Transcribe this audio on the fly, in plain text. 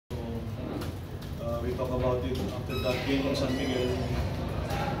We talk about it after that game on San Miguel.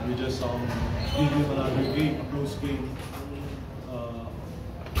 We just give him another game, a close game.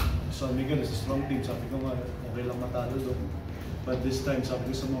 San Miguel is a strong team. Sabi ko nga, okay lang matalo doon. But this time,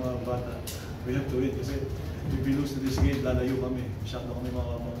 sabi ko sa mga bata, we have to win kasi if we lose to this game, lalayo kami. Masyado kami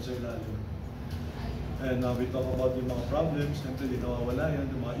makakamaw sa ilalim. And we talk about yung mga problems. Siyempre, di nawawala yan,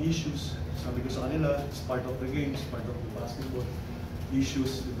 yung mga issues. Sabi ko sa kanila, it's part of the game, it's part of the basketball.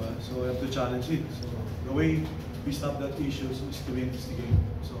 Issues, di ba? So we have to challenge it. So the way we stop that issues is to win this game.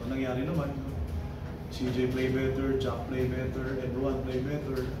 So nangyari naman, CJ play better, Jack play better, everyone play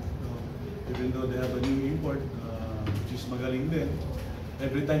better. Even though they have a new import, which is magaling din.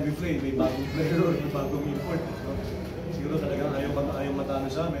 Every time we play, may bagong player or may bagong import. So, siguro talagang ayaw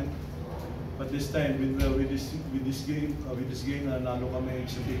matalo sa amin. But this time, with this game, nalo kami,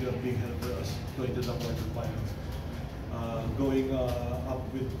 it's a big help for us going to the quarterfinals. Going up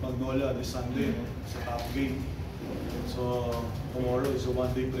with Magnolia this Sunday, it's a top game. So tomorrow is a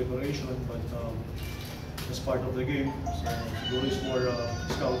one-day preparation, but as part of the game, so siguro is more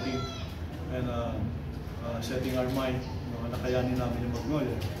scouting and setting our mind na kayanin namin yung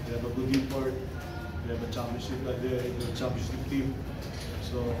Magnolia. We have a good import, we have a championship team,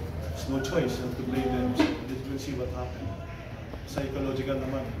 so there's no choice to play them. So we'll see what happens. Psychological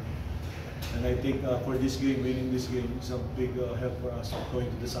naman. And I think for this game, winning this game is a big help for us going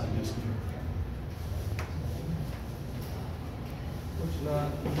to the Sunday's game. Coach,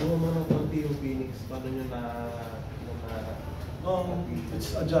 buo mo ng konti yung Phoenix, paano nyo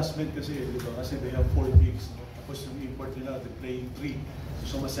it's adjustment kasi, di ba? Kasi they have 4 bigs. Tapos yung import nila, they play 3.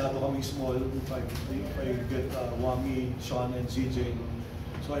 So masyado kaming small. If I get Wami, Sean, and CJ.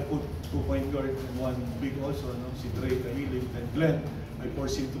 So I put 2 point guard and 1 big also, no? Si Drake, Emily, and Glenn. I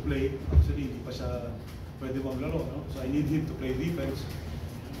force him to play. Actually, hindi pa siya pwede maglaro, no? So I need him to play defense.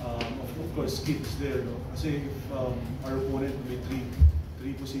 Of course, Skip is there, no? Kasi if our opponent may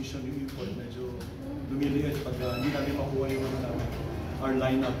 3 position yung import, medyo lumiliit pag hindi namin makuha yung our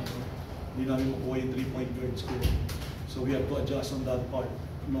lineup. No? Hindi namin makuha yung 3-point guard score. So we have to adjust on that part.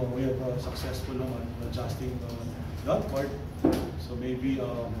 No, we have successful naman adjusting that part. So maybe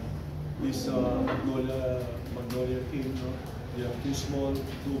this Magnolia team, no? They have 2 small, 2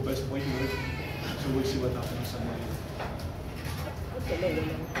 best point guard. So we'll see what happens sa mga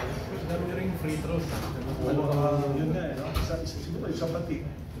dami rin free throws. Yun nga, no? Siguro isang pati.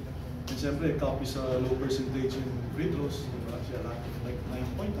 And siyempre, Cup is a low percentage in free throws. Diba? Siya like 9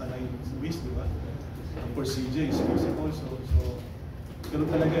 miss, di ba? Of course, CJ is missing also. So, ganun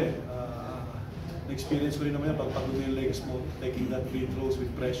talaga eh. Na-experience ko rin naman yan, pagpagod na yung legs mo, taking that free throws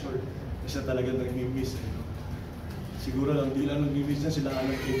with pressure. Kasi talaga nag-miss eh. Siguro lang, di lang nag-miss na sila alam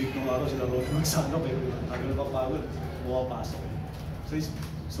kay Vic nung araw, sila Ron Magsano, pero tagal na papagod, mukapasok eh.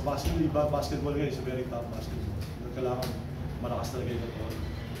 So basketball guys, it's a very tough basketball. Kailangan malakas talaga yung katawan.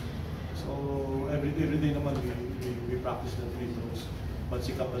 So every day naman we practice the free throws. But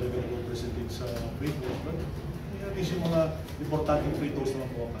si Cap talaga yung percentage sa free throws. But at least yung mga importanteng free throws naman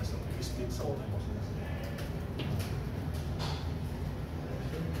pumapasok. We split sometimes.